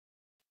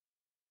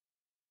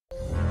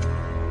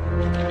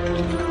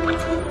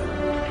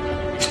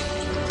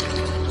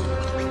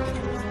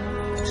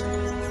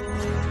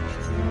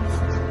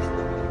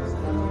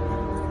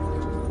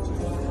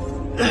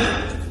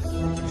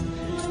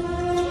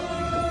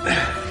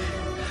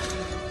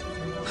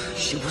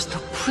she was the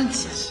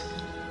princess.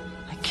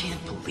 I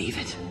can't believe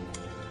it.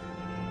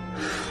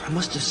 I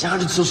must have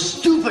sounded so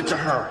stupid to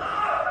her.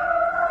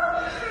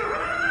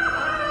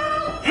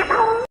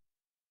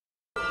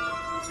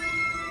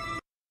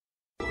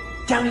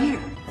 Down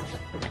here.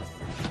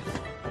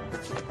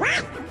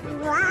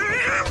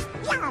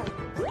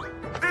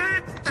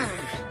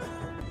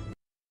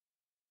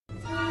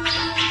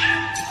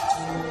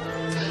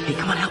 Hey,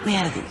 come on, help me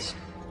out of these.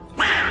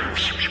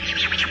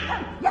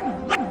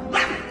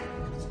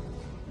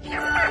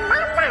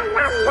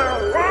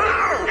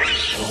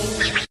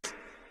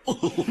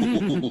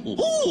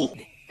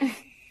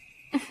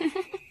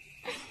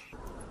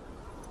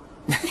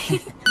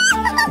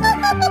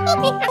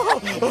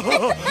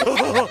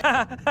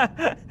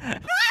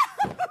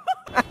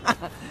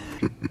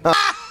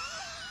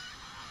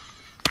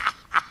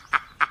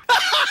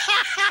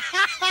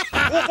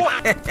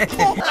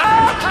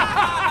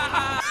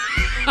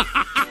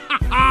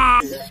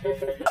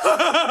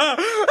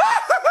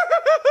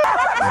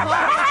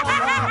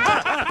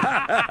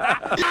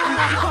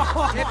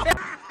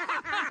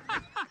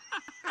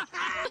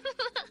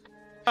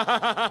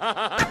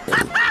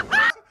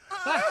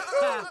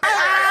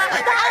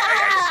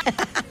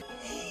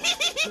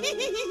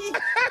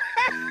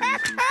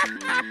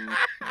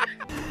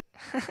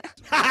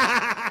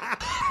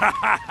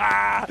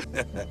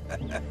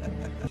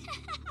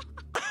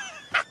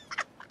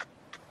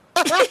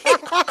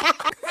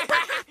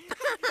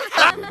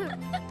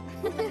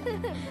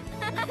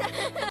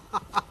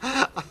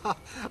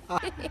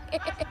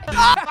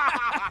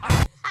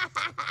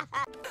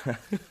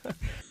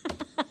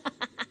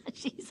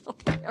 She's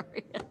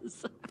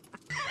hilarious.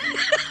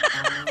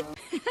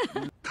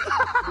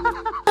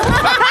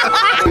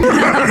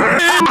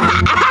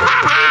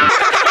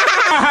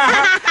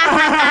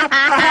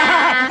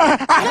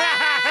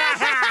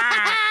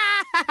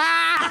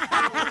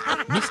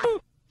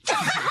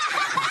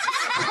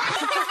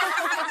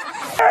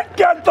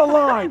 Get the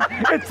line!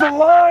 It's the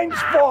line's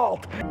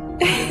fault!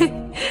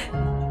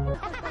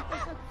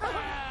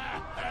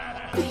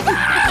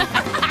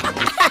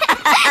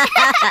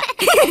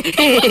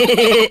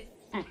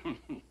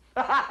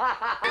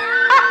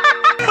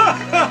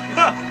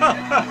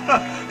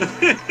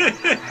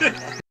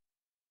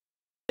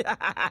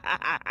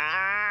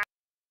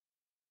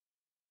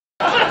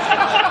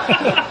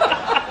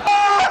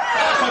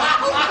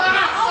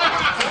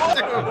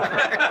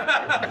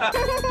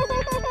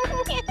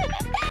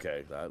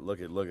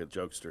 Okay, look at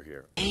Jokester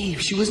here. Hey,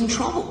 she was in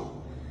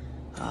trouble.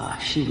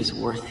 She was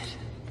worth it.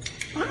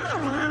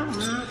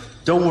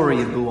 Don't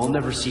worry, Boo. I'll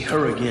never see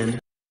her again.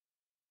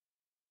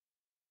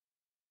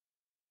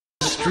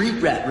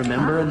 Street rat,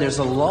 remember? And there's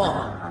a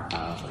law.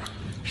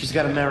 She's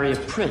got to marry a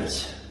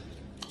prince.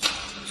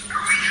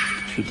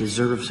 She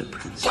deserves a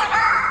prince.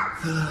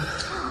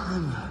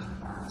 I'm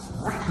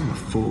a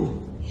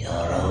fool. You're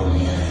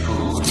only a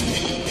fool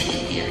if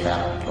you give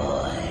up,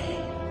 boy.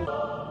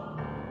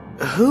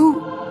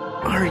 Who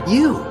are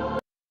you?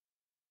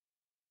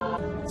 A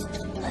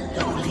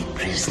lowly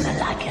prisoner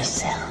like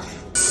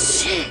yourself.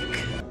 Sick.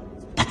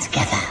 But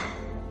together,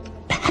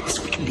 perhaps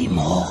we can be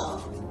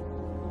more.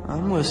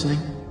 I'm listening.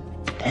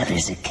 There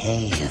is a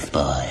cave,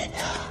 boy.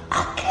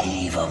 A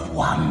cave of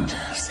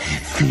wonders,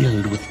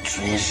 filled with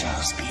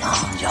treasures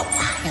beyond your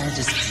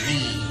wildest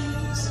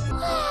dreams.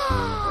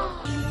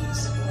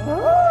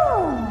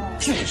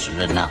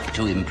 Treasure enough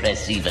to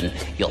impress even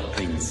your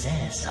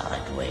princess,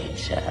 I'd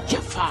wager.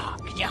 Jafar,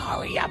 can you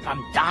hurry up?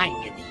 I'm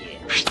dying in here.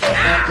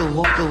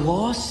 The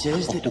law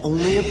says that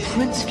only a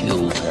prince can...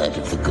 You've heard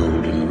of the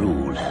golden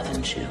rule,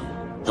 haven't you?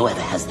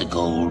 Whoever has the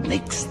gold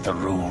makes the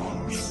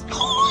rules.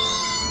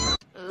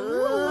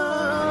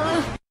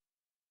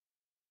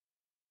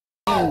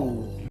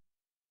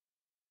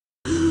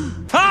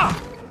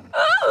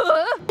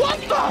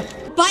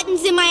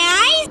 Buttons in my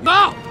eyes?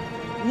 No!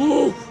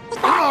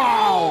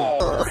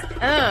 Oh!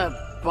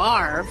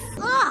 Barf.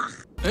 Ugh.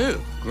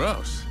 Ew,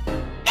 gross.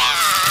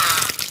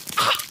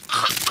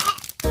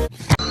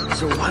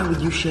 So why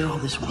would you share all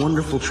this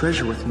wonderful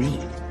treasure with me?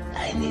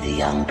 I need a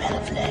young pair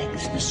of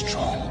legs and a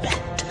strong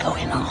back to go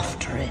in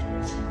after it.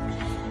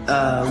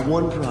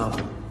 One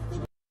problem.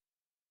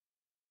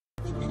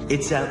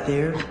 It's out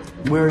there.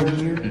 We're in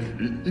here.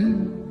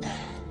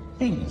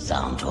 Things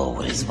aren't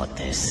always what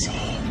they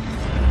seem.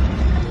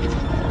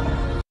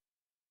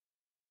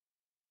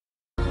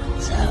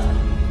 So,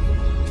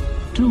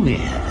 do we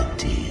have a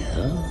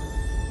deal?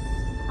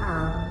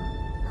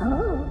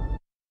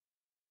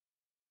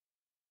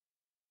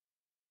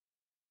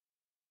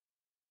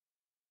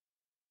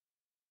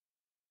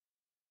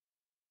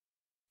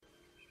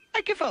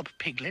 I give up,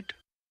 Piglet.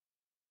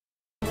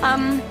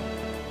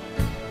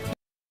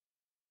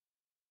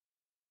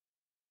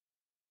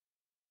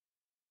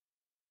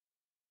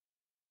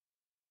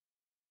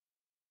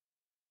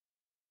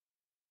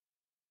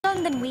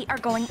 Then we are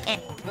going in.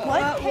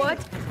 What?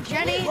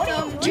 Jenny?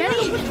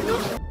 Jenny?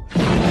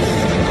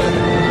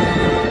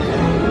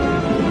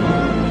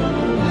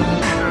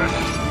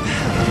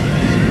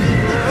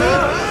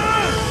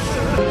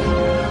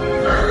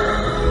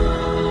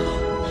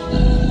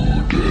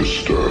 Who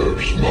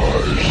disturbs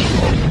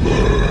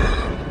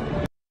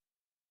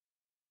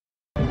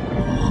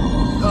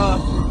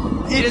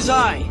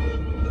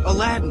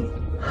Aladdin.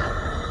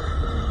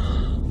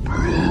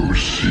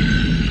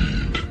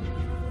 Proceed.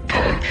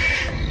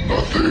 Touch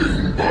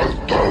nothing but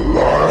the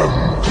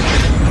lamp.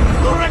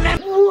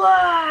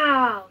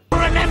 Wow!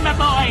 Remember,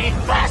 boy,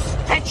 first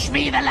fetch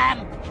me the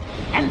lamp,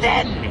 and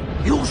then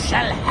you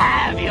shall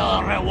have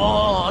your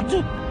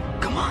reward.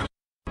 Come on.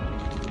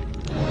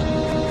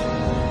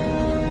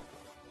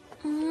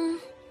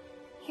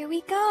 Here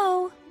we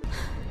go.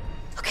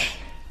 Okay,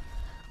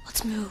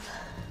 let's move.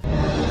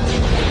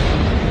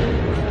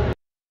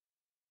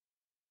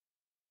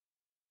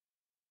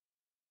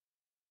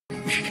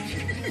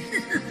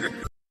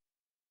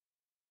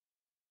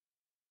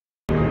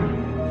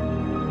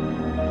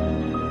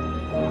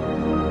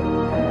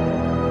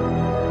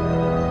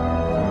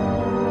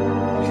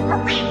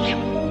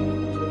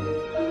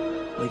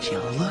 Would you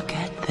look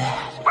at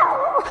that?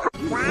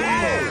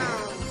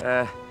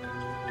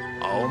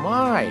 Oh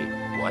my,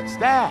 what's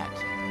that?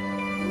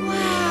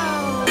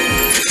 Wow!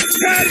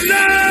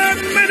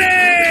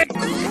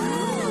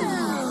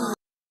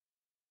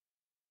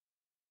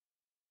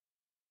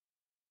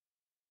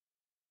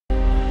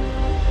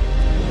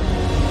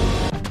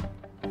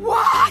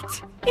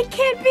 What? It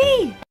can't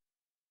be!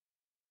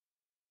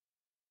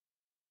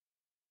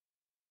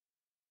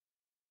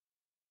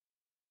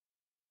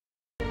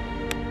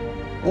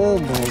 Oh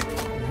my...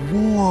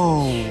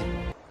 Whoa.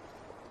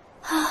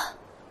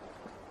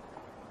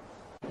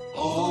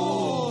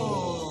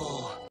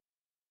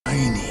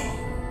 Tiny.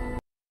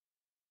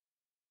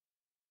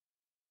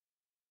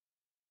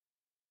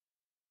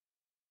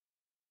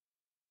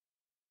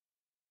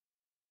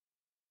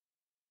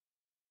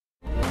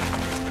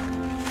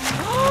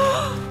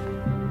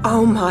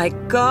 Oh my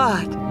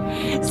God!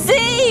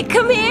 Z,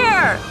 come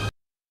here!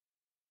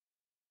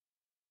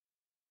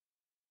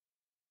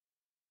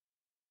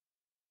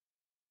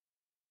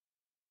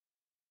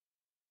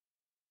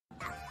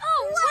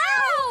 Oh,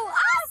 wow!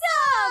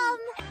 Awesome!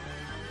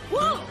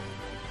 Whoa!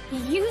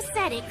 You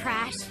said it,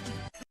 Crash.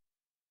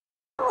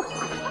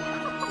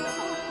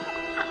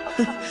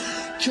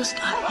 Just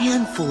a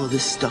handful of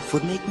this stuff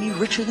would make me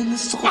richer than the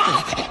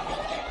Sultan.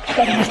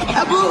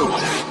 Abu!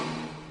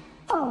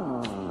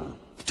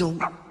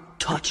 Don't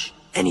touch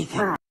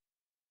anything.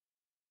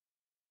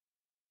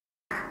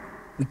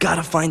 We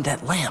gotta find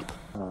that lamp.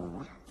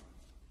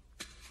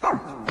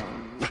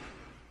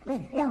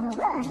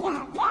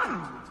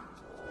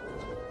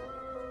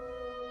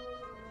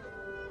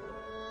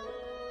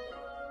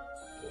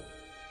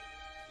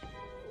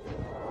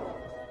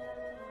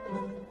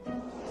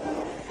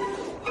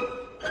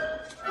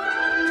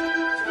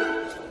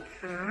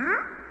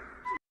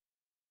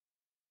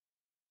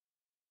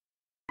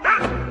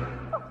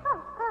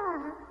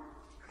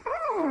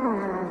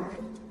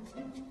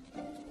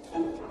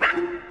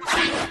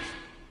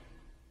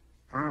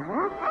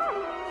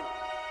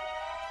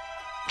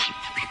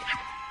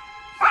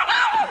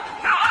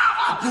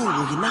 Abu,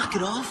 will you knock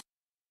it off?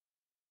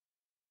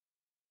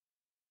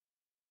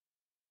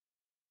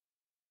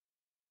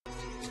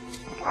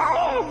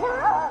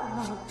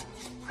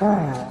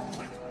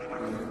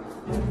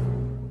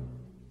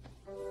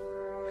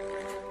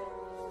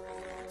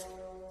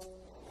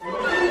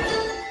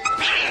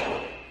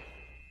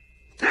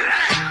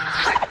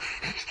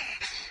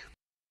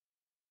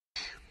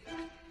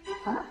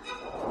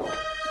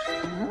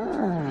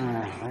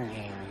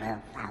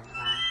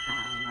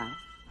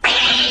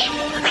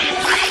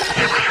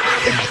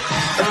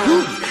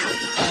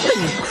 Are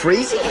you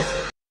crazy?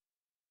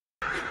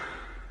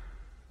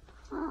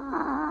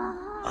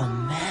 A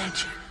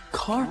magic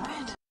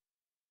carpet?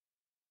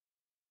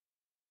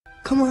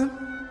 Come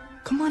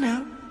on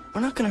out.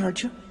 We're not gonna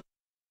hurt you.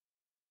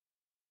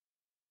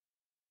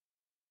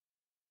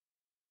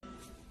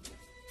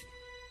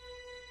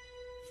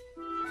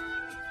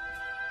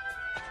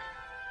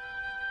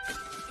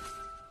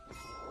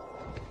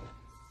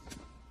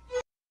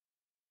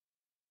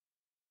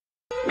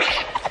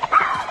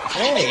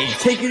 Hey,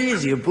 take it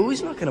easy. Abu,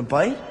 he's not gonna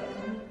bite.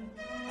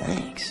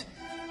 Thanks.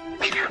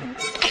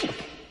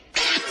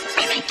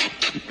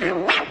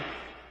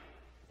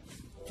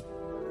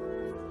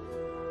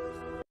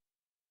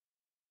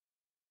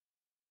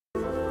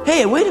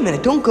 Hey, wait a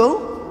minute. Don't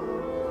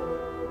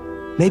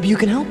go. Maybe you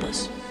can help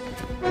us.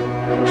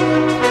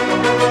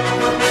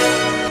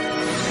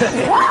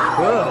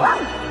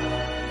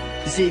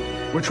 You see,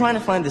 we're trying to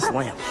find this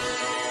lamp.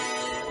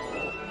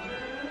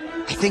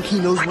 I think he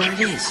knows where it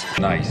is.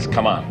 Nice,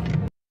 come on.